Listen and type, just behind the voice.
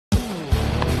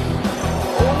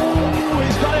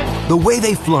The way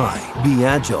they fly, be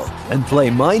agile, and play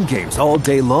mind games all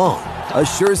day long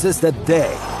assures us that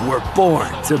they were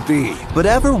born to be. But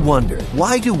ever wondered,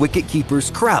 why do wicket keepers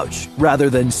crouch rather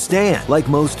than stand like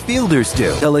most fielders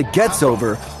do? Till it gets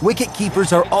over, wicket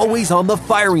keepers are always on the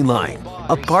firing line.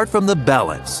 Apart from the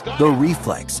balance, the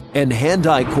reflex, and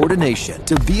hand-eye coordination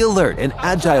to be alert and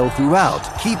agile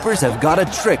throughout, keepers have got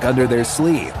a trick under their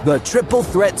sleeve: the triple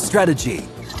threat strategy,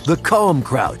 the calm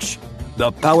crouch,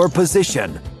 the power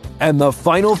position, and the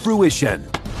final fruition.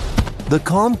 The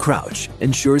calm crouch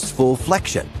ensures full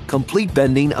flexion, complete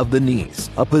bending of the knees,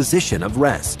 a position of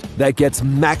rest that gets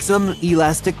maximum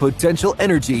elastic potential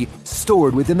energy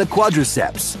stored within the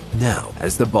quadriceps. Now,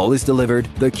 as the ball is delivered,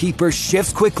 the keeper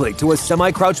shifts quickly to a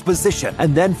semi-crouch position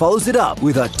and then follows it up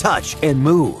with a touch and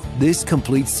move. This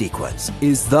complete sequence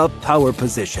is the power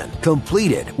position,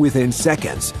 completed within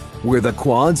seconds, where the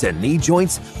quads and knee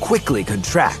joints quickly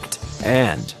contract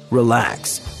and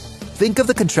relax. Think of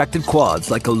the contracted quads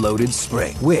like a loaded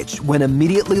spring, which, when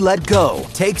immediately let go,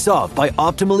 takes off by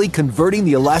optimally converting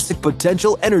the elastic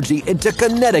potential energy into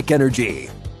kinetic energy,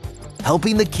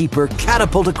 helping the keeper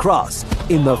catapult across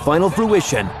in the final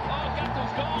fruition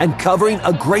and covering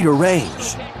a greater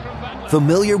range.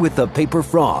 Familiar with the paper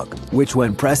frog, which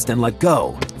when pressed and let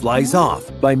go, flies off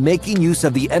by making use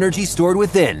of the energy stored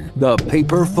within the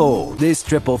paper fold. This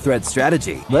triple threat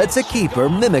strategy lets a keeper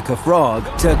mimic a frog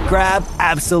to grab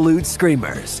absolute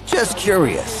screamers. Just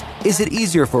curious, is it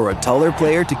easier for a taller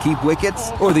player to keep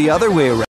wickets or the other way around?